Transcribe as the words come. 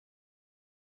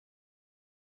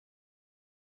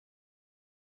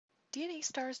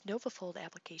DNASTAR's NovaFold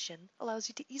application allows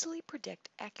you to easily predict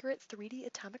accurate 3D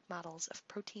atomic models of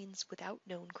proteins without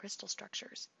known crystal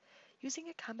structures, using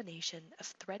a combination of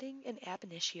threading and ab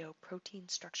initio protein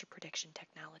structure prediction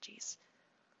technologies.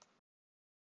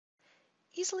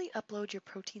 Easily upload your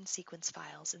protein sequence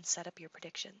files and set up your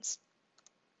predictions.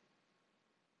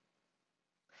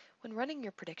 When running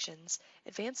your predictions,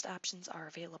 advanced options are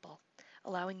available,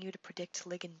 allowing you to predict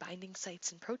ligand binding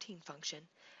sites and protein function,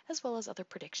 as well as other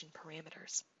prediction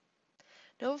parameters.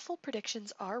 NovaFold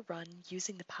predictions are run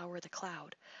using the power of the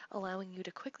cloud, allowing you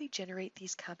to quickly generate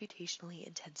these computationally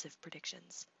intensive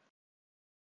predictions.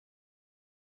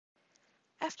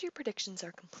 After your predictions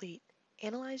are complete,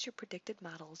 analyze your predicted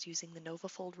models using the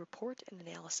NovaFold report and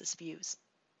analysis views.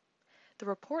 The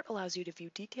report allows you to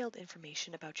view detailed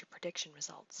information about your prediction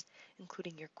results,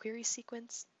 including your query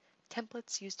sequence,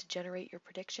 templates used to generate your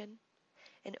prediction,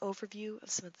 an overview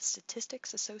of some of the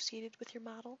statistics associated with your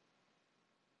model,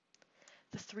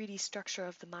 the 3D structure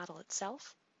of the model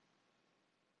itself,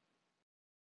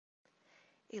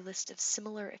 a list of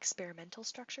similar experimental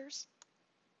structures,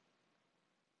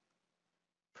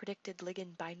 predicted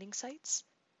ligand binding sites,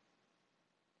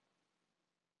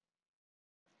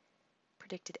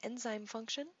 predicted enzyme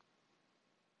function,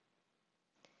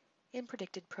 and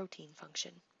predicted protein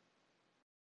function.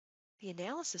 The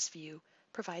analysis view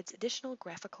provides additional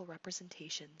graphical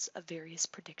representations of various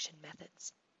prediction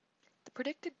methods. The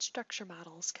predicted structure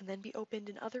models can then be opened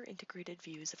in other integrated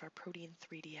views of our Protein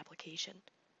 3D application,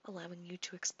 allowing you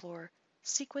to explore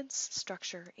sequence,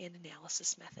 structure, and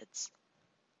analysis methods.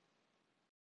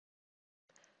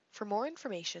 For more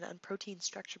information on protein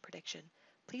structure prediction,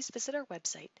 please visit our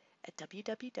website at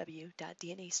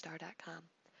www.dnastar.com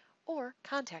or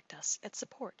contact us at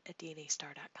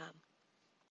support@dnastar.com.